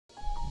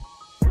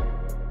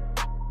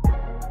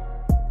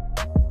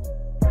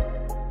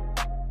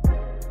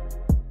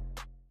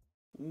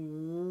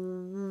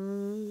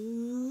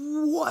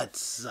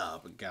What's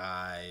up,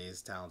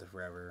 guys? Talented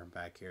Forever,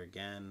 back here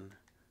again.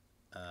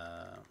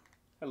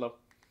 Hello.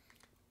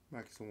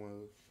 Back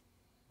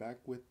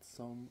with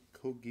some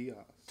Geass.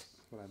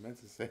 What I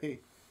meant to say.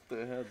 What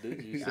the hell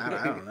did you say?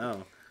 I don't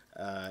know.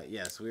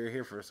 Yes, we're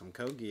here for some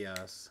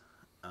Geass.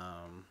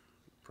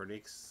 Pretty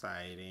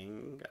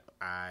exciting.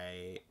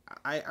 I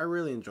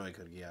really enjoy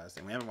Code Geass,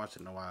 and we haven't watched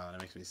it in a while, and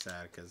it makes me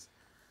sad because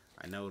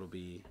I know it'll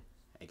be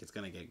like it's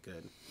gonna get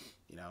good.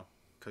 You know,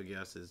 Code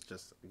Geass is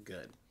just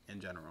good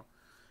in general.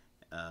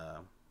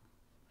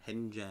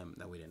 Hidden gem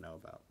that we didn't know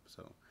about.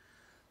 So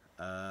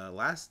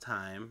last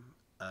time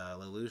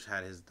Lelouch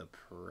had his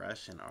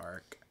depression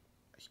arc,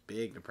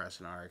 big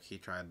depression arc. He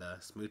tried to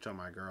smooch on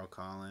my girl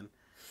Colin.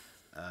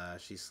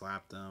 She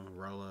slapped him.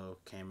 Rolo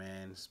came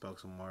in, spoke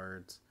some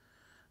words.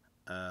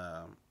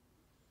 The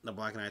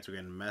Black Knights were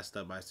getting messed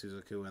up by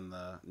Suzaku and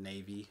the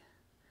Navy,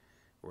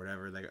 or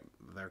whatever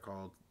they're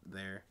called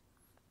there.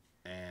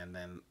 And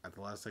then at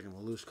the last second,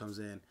 Lelouch comes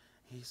in.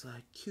 He's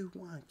like,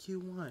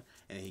 Q1,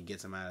 and he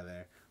gets him out of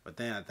there. But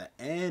then at the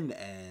end,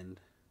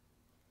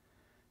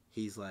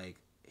 he's like,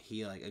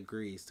 he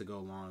agrees to go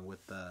along with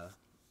the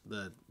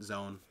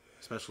zone,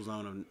 special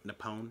zone of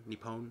Nippon.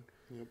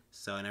 Yep.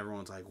 So, and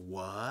everyone's like,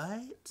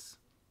 what?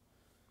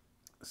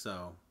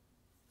 So,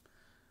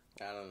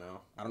 I don't know.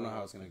 I don't know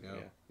how it's gonna go.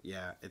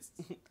 Yeah, it's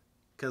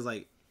because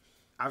like,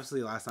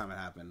 obviously last time it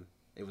happened,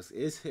 it was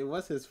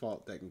his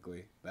fault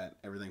technically that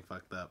everything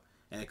fucked up,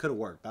 and it could have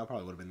worked. That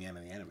probably would have been the end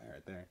of the anime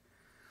right there.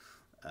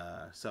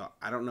 So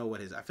I don't know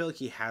I feel like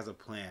he has a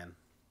plan.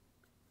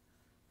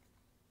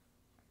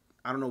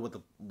 I don't know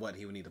what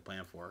he would need to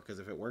plan for, because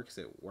if it works,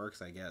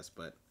 I guess.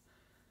 But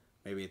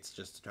maybe it's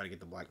just to try to get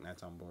the Black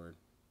Knights on board.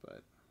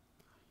 But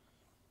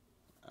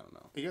I don't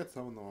know. He got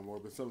some of them on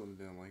board, but some of them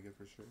didn't like it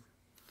for sure.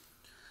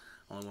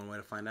 Only one way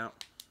to find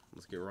out.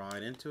 Let's get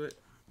right into it.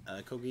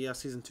 Code Geass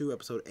Season 2,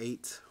 Episode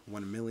 8,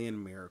 1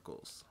 Million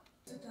Miracles.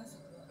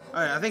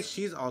 Oh, yeah, I think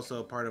she's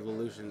also part of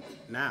Illusion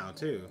now,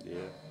 too.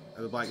 Yeah.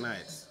 Of the Black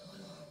Knights.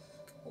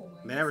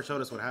 They never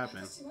showed us what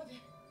happened.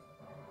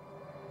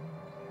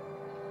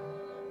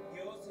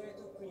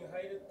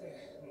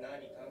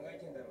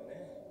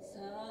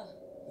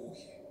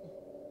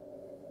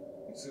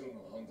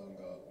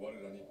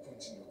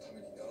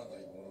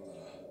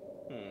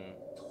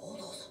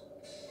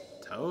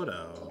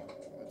 Toto.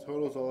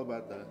 Toto's all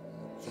about the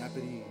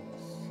Japanese.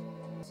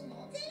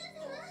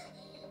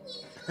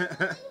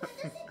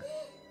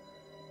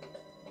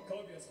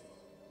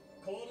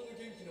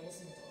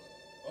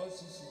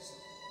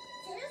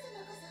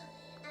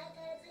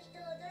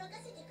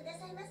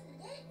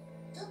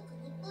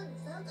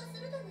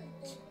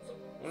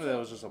 What if that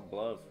was just a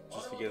bluff,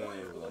 just to get on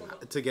your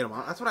like? To get him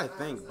on. That's what I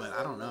think, but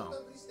I don't know.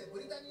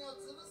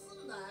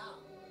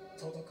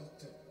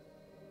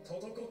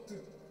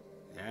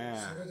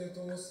 Yeah.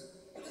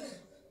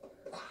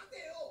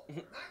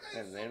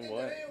 And then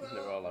what? They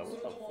were all like,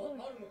 what the fuck?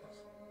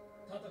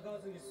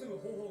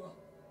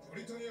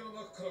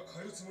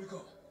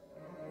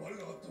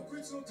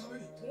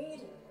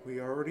 We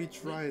already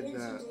tried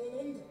that.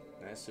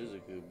 That's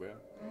Suzaku, bro.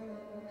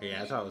 Yeah,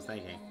 that's what I was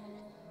thinking.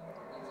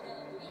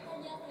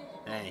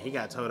 Dang, he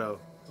got Toto.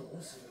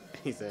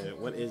 He said,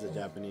 what is a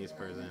Japanese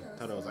person?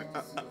 Toto was like,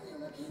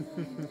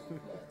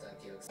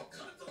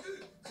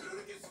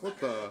 What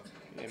the?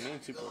 Yeah, me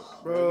and super.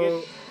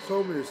 Bro,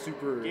 show me your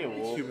super Get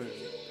wolf. human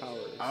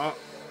powers. Oh.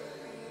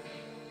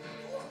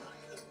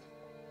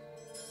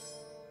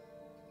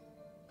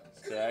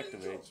 Still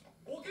activates.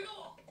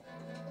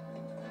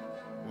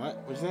 What?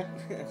 What'd you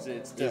say?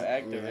 It still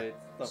activates.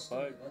 What the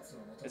fuck?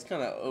 It's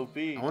kind of OP.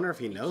 I wonder if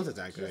he knows it's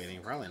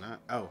activating. Probably not.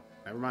 Oh,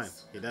 never mind.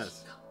 He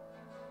does.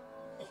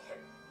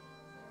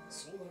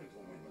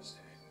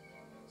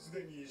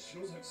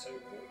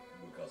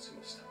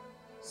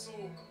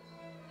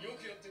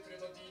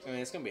 I mean,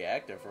 it's gonna be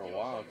active for a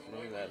while.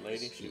 Remember that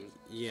lady? She was.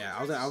 Yeah,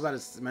 I was about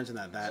to mention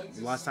that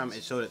last time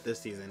it showed it this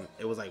season,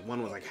 it was like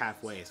one was like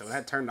halfway, so it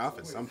had turned off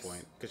at some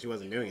point because she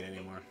wasn't doing it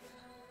anymore.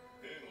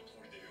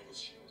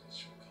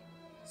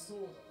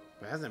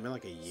 But hasn't it been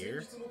like a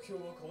year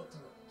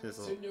since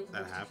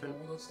that happened?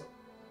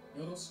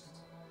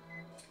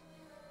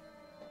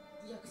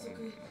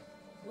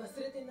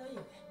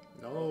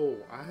 No,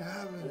 I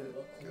haven't.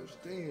 Gosh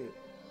dang it.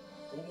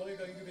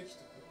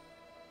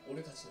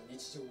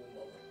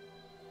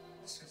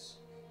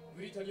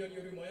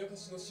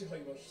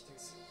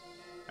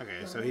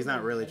 Okay, so he's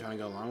not really trying to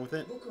go along with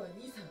it?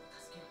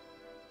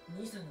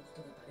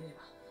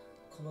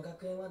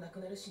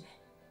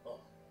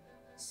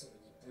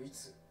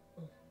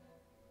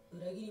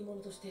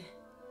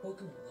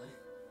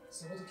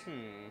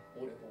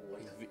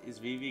 Is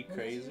Vivi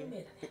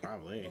crazy?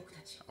 Probably.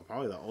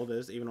 Probably the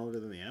oldest, even older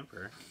than the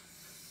Emperor.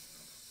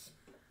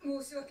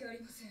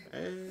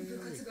 Hey.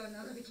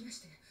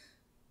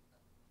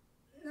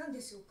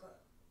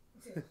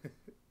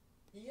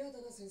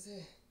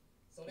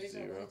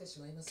 Zero.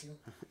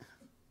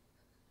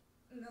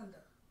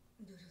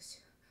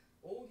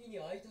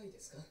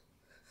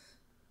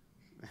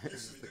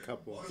 The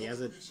couple.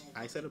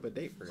 I set up a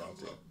date for y'all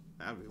too.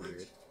 That'd be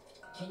weird.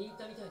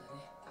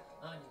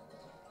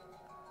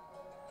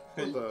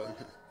 What the?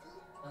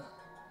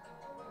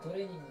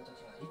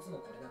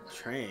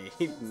 Train.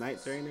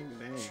 Night training?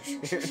 Dang.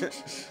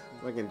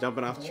 Fucking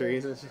jumping off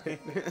trees and shit.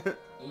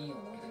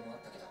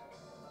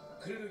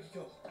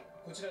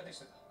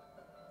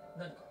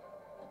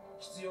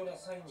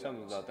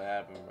 Something's about to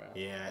happen, bro.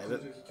 Yeah.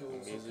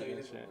 Music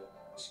and shit.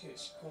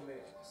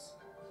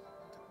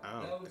 Oh,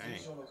 dang.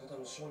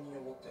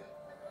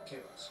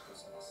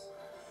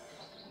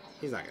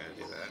 He's not gonna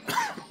do that.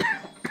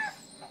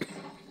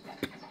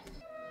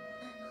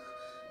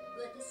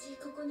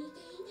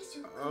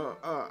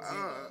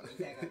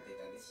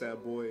 That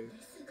boy.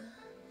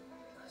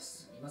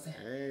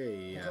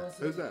 Hey.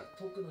 Who's that?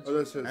 Oh,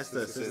 that's That's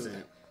the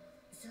assistant.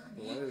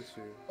 Why is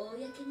she?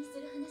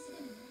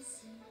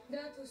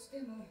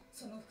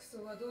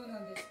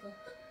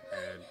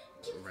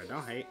 Bro,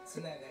 don't hate.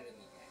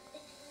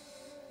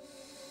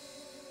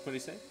 What do you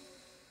say?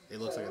 It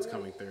looks like it's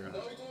coming through.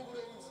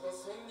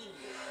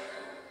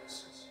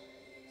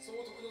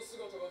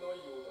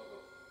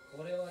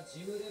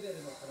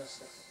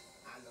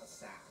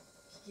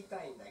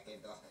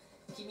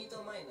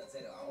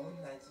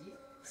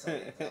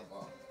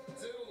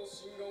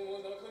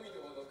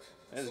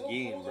 That's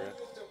Geass, bro.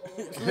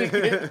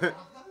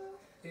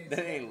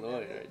 That ain't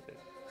Lloyd right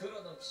there.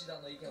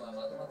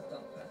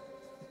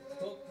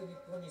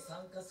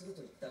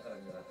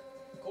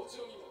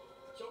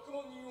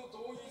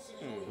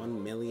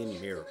 1 million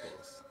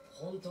miracles.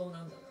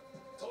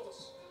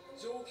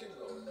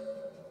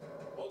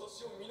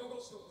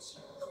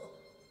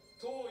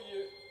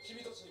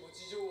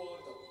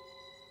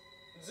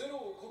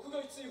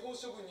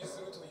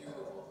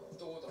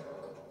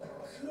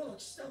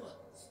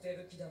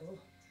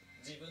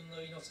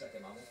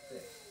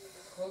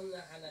 こん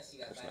な話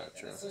がバレ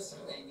たら組織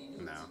内に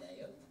人気だ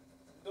よ。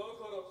だか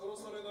ら殺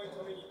されないた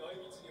めに内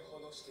密に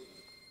話してい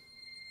る。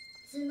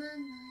つまんない。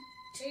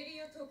エリ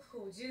ア特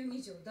報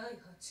12条第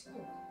8項。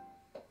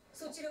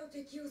そちらを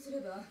適用すれ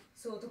ば、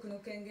総督の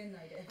権限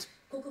内で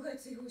国外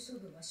追放処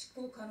分は執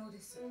行可能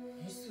です。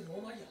ミス・ロ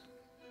ーマリア、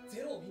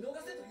ゼロを見逃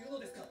せというの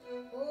ですか。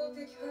法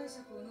的解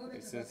釈を述べ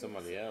They た。 send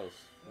somebody else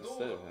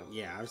instead of him.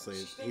 Yeah,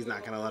 obviously, he's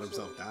not gonna let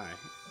himself die.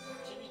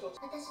 私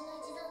の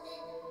一存で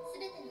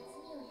全ての罪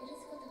を許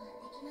すことは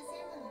できませ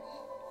んものね。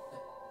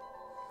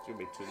 It's gonna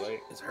be too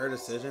late. It's her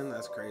decision?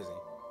 That's crazy.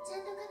 ちゃ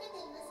んとかけて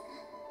いますか、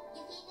ユ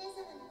フィ姉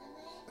様の名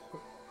前。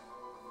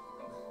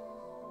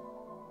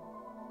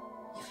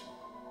ユフィ、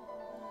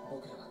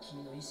僕らは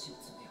君の意志を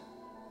継ぐよ。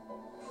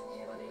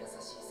平和で優し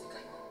い世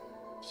界を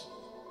君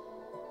に。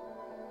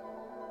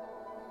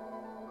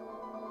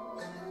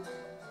何か。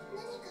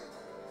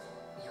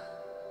いや。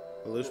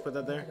 Lelouch put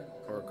that there?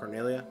 Or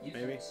Cornelia,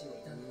 maybe?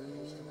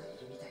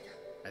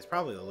 It's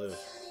probably Lelouch.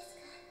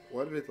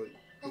 Why did it like?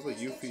 It's like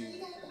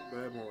Yuffie. I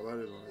have more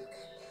letters on it.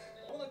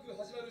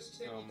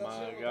 Oh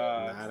my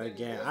god. Not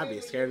again. I'd be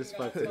scared as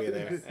fuck to be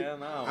there. Hell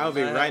no. I'll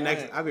be right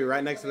next. I'll be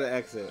right next to the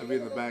exit. I'll be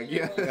in the back.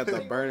 Yeah. Got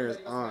the burners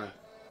on.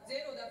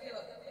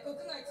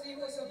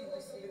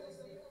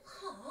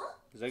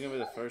 Is that gonna be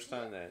the first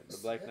time that the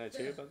Black Knights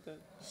hear about that?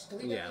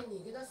 Yeah.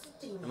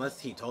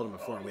 Unless he told him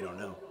before and we don't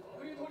know.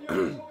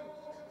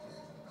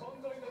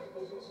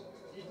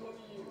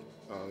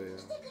 Oh yeah.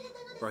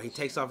 Bro, he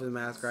takes off his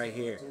mask right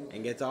here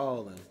and gets all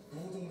of them.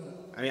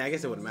 I mean, I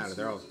guess it wouldn't matter.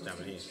 They're all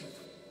Japanese.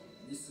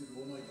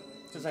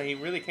 It's like he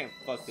really can't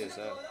fuck this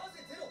up.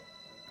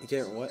 You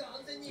can't what?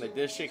 Like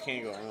this shit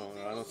can't go wrong.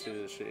 I don't see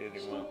this shit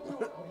anymore.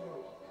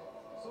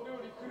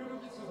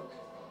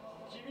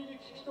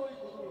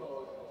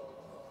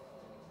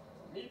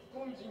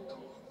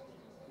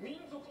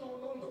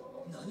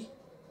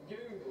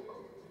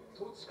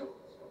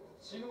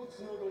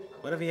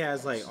 What if he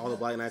has like all the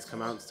Black Knights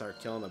come out and start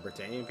killing the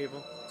Britannian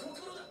people?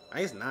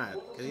 I guess not,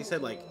 because he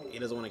said like he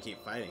doesn't want to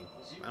keep fighting.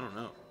 I don't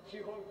know.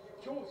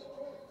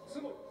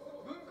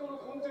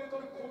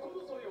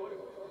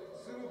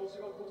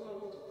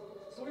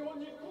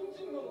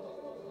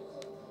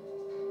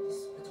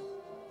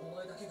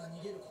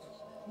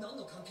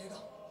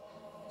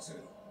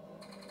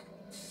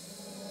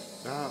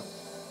 Ah,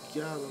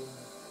 get out of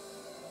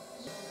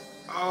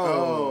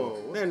Oh,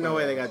 there's no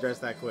way they got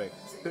dressed that quick.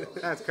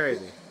 That's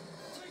crazy.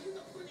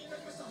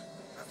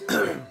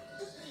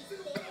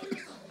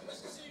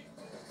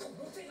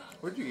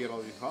 Where'd you get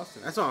all these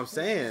costumes? That's what I'm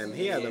saying.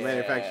 He had the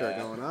manufacturer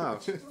going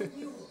off.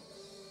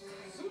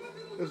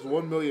 There's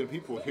 1 million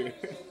people here.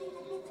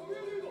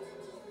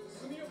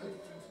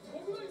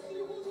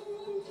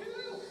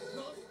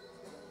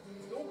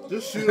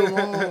 Just shoot them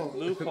all.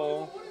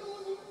 Loophole.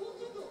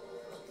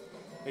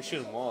 They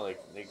shoot them all. Like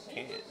they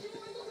can't.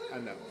 I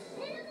know.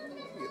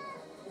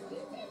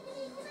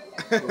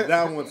 Well,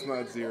 that one's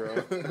not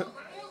zero.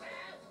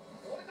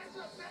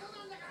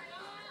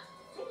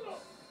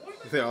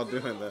 They're all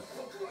doing the.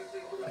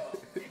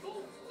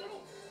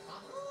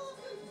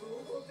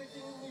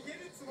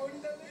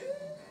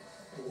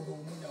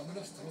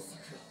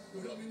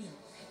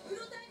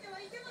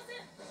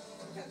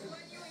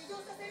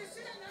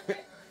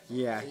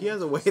 Yeah, he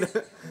has a way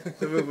to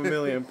move 1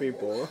 million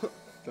people.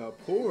 The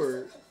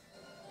port.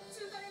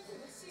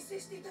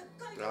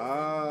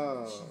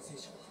 Ah. 申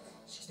請者は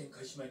式典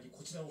開始前に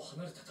こちらを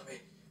離れたた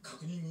め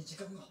確認に時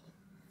間が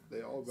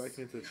They all back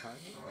into China?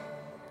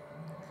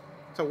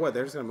 So what?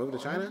 They're just gonna move to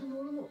China?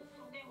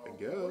 I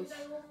guess.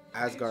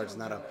 Asgard's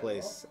not a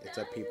place; it's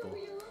a people.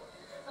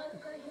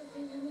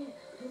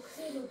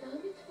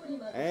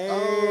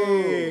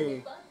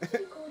 Hey,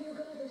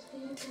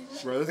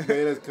 Bro, this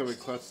beta's coming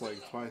clutch like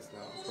twice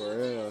now. for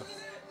real.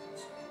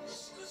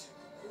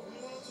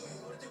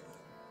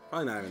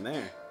 Probably not even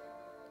there.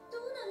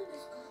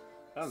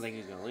 I don't think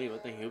he's gonna leave. I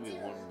think he'll be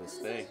wanting to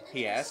stay.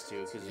 He has to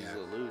because he's Yeah.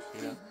 a loose,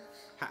 you know.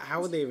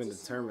 How would they even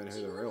determine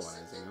who the real one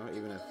is? You know,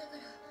 even if.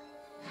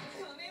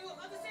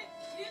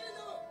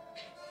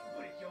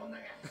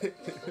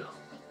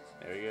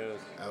 There he goes.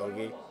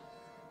 Ogie.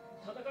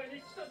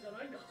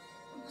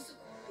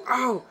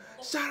 Oh,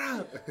 shut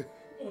up!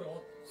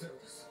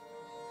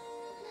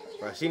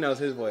 Bro, she knows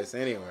his voice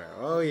anywhere.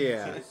 Oh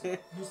yeah.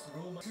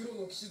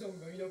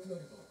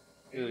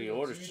 He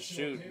orders to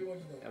shoot.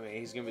 I mean,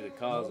 he's gonna be the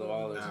cause of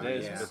all this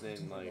deaths, yeah. but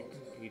then like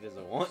he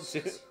doesn't want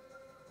to.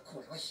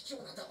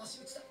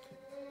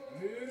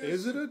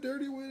 Is it a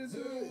dirty way to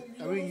do it?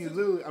 I mean, you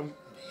literally,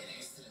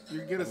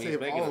 you're gonna I mean, he's save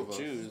making all him of us.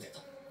 choose.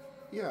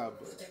 Yeah,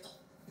 but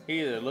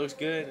He either looks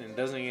good and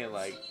doesn't get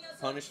like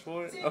punished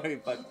for it, or he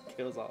fucking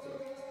kills all of them.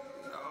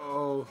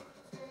 Oh.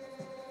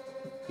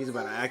 He's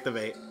about to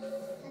activate.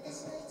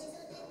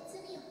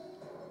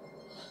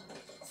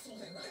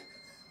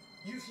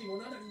 ユフィも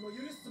ナナにも許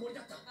すつもり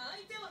だった。相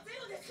手はゼ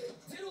ロです。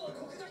ゼロは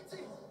国外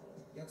追放。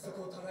約束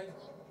をたらえれ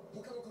ば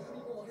他の国民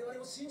も我々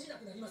を信じな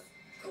くなります。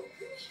国民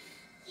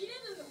イレ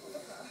ブンのこ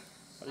とか。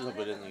 I just hope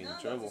it doesn't get in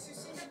trouble. 出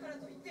身だから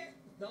といって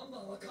ナン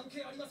バーは関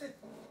係ありません。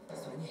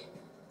それに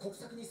国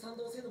策に賛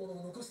同せぬ者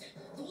を残して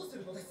どうす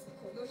るのです。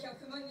この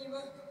100万人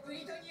はブ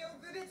リタニアを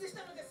侮蔑し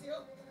たのです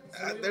よ。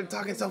They're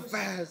talking so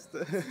fast.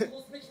 ど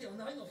うすべきでは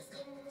ないのですか。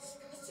しか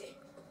し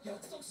約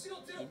束し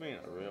ろゼロ。 He's being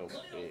a real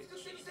彼らを bitch. 尽く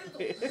してみせる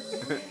と。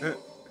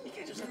 You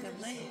can't just let them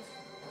live.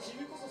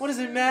 What does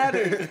it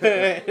matter?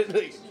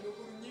 Like,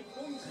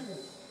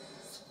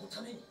 その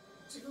ために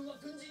自分は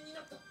軍人にな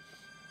った。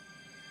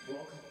分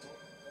かっ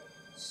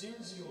た。信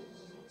じよう。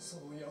そ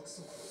の約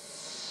束。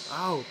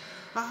 Oh,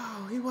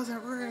 he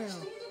wasn't real.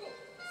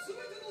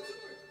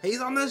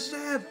 He's on the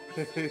ship.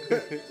 ド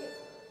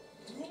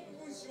ロン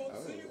分子は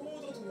追放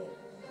だとな。こ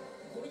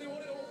れで我ら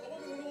を阻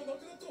む者はなく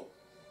なった。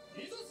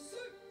いざ進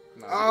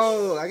め。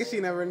 Oh, I guess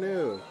she never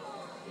knew.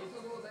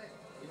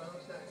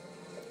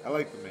 I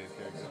like the main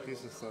character.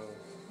 He's just so,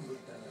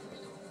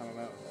 I don't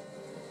know.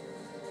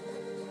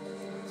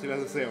 She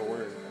doesn't say a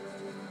word.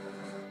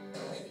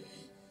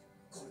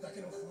 これだ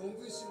けの不穏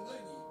分子を前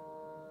に。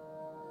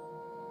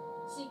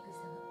シンク様、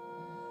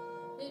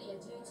ベリア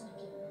11の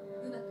件、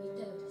うまくいっ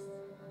たよう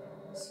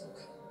です。そう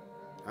か。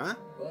 Huh?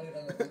 我ら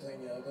の部隊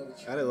に上がる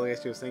気 I didn't look like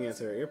she was singing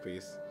into her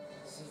earpiece.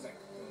 スザク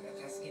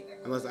君が助けた。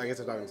 Unless I guess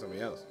they're talking to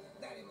somebody else.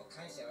 誰も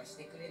感謝はし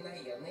てくれな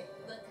いよね。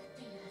分かっ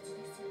ているはず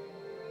です。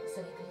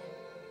それくらい。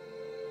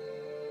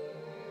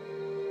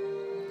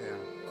 Damn.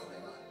 こ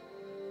れは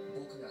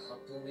僕が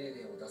発砲命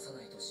令を出さ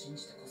ないと信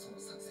じてこその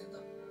作戦だ。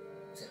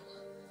ゼロは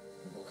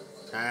僕の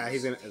ことを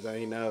He's gonna, so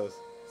he knows.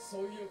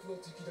 最悪の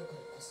敵だから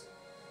こそ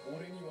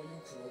俺にはよ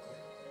くわかる。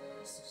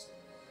そして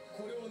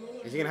これはナ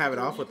ナ Is he gonna have it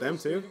off with them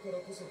too?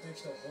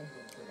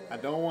 I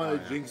don't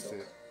want to jinx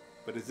it,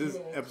 but is this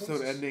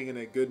episode ending in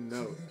a good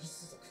note?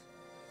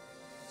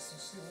 そ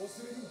して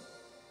忘れるな。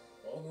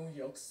あの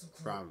約束。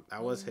 From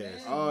that was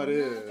his. Oh, it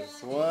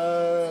is.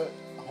 What?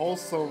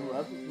 Wholesome.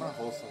 Not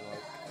wholesome.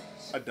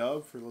 Like a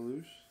dub for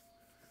Lelouch.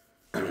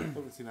 I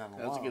haven't seen that in a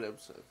that was a while. good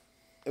episode.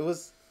 It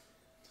was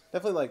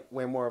definitely like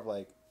way more of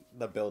like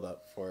the build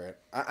up for it.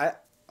 I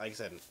like I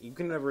said, you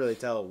can never really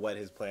tell what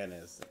his plan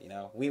is. You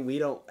know, we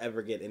don't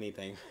ever get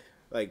anything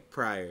like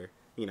prior,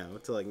 you know,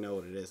 to like know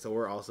what it is. So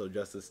we're also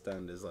just as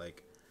stunned as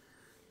like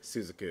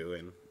Suzaku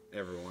and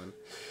everyone.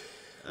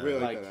 I really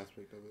like like- that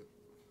aspect of it.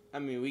 I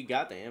mean, we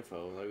got the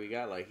info. Like, we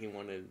got like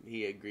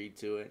he agreed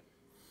to it,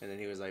 and then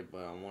he was like,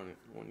 "But on one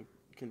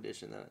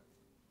condition that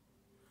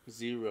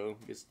Zero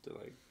gets to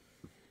like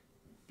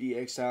be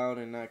exiled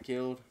and not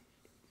killed."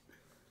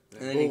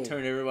 And then he Boom.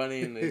 turned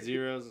everybody into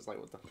zeros. It's like,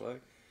 what the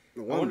fuck?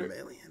 1 wonder-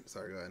 million.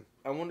 Sorry, go ahead.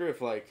 I wonder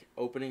if like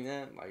opening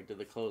that, like, did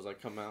the clothes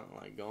like come out and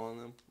like go on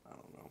them? I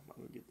don't know. I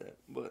don't get that,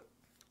 but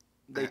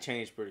they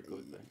changed pretty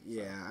quickly. so.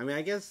 Yeah, I mean,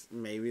 I guess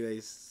maybe they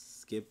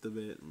skipped a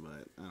bit,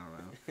 but I don't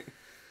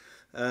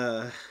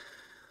know.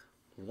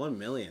 1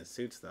 million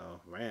suits though,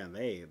 man.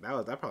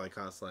 That probably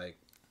cost like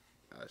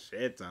a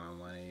shit ton of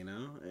money, you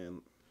know.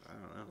 And I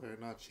don't know, They're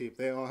not cheap.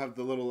 They all have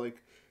the little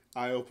like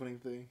eye-opening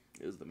thing.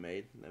 It was the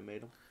maid that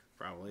made them.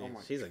 probably. Oh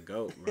my She's a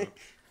goat, bro.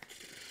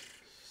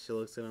 She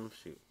looks at him.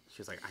 She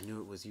was like, "I knew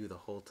it was you the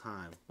whole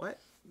time." What?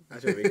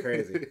 That should be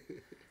crazy.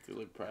 They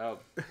look proud.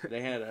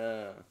 They had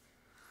now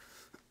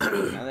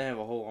they have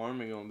a whole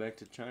army going back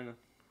to China.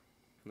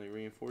 Like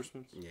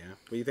reinforcements. Yeah,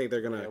 but you think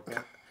they're gonna? Okay.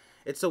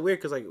 It's so weird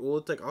because like, well,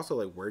 it's like also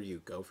like, where do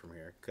you go from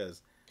here?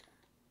 Because,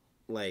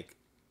 like,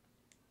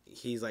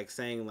 he's like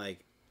saying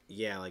like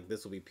yeah, like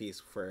this will be peace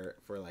for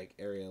like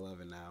Area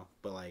 11 now,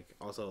 but like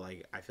also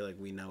like I feel like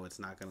we know it's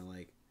not gonna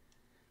like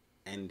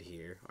end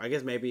here. I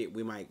guess maybe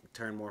we might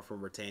turn more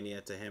from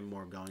Britannia to him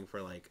more going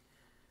for like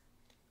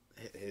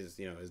his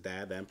his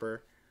dad, the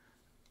Emperor,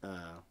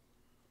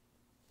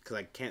 because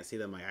I can't see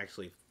them like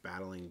actually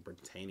battling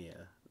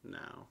Britannia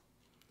now,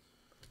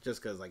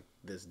 just because like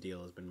this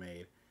deal has been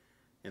made,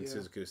 and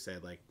Suzaku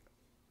said like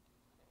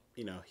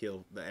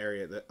he'll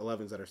the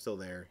 11s that are still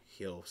there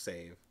he'll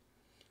save.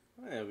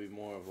 I think it'll be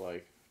more of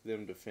like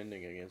them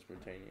defending against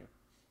Britannia.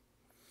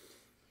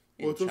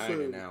 Well, In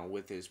China now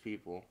with his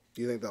people.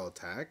 Do you think they'll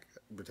attack?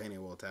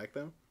 Britannia will attack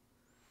them?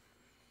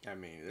 I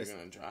mean, they're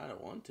gonna try to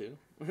want to.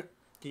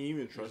 Can you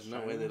even trust There's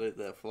China? no way they let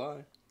that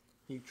fly.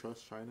 Can you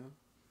trust China?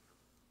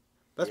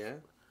 Yeah.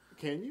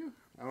 Can you?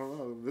 I don't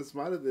know. This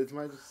might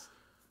just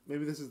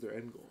maybe this is their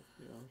end goal.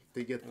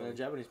 They get the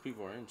Japanese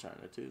people are in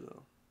China too,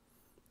 though.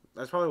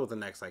 That's probably what the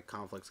next like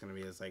conflict's gonna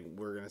be. Is like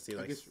we're gonna see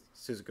like guess...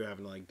 Suzaku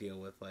having to like deal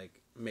with like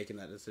making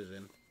that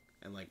decision,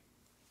 and like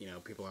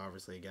people are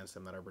obviously against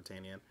him that are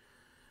Britannian,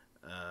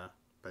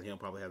 but he'll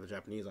probably have the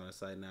Japanese on his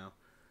side now.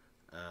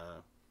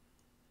 I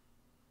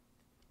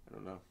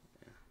don't know.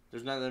 Yeah.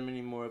 There's not that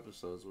many more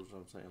episodes, which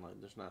I'm saying. Like,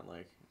 there's not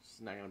like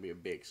it's not gonna be a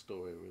big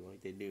story where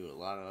like they do a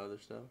lot of other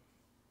stuff.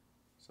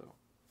 So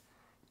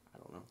I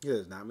don't know. Yeah,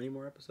 there's not many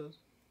more episodes.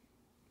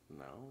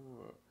 No,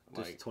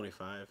 Just like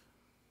 25.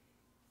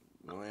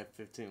 We only have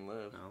 15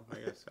 left. No, I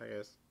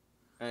guess.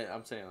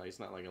 I'm saying like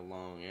it's not like a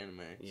long anime.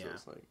 Yeah. So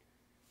it's like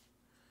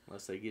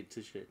unless they get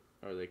to shit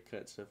or they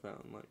cut stuff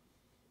out and like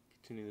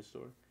continue the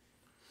story.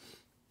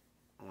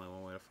 Only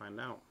one way to find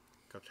out.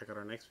 Go check out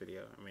our next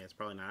video. I mean, it's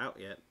probably not out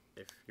yet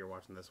if you're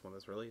watching this one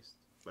that's released,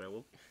 but it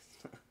will.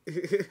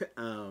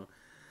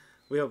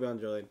 We hope you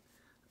enjoyed.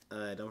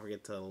 Don't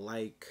forget to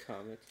like,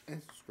 comment,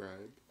 and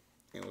subscribe.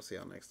 and we'll see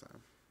y'all next time.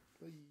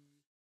 Bye.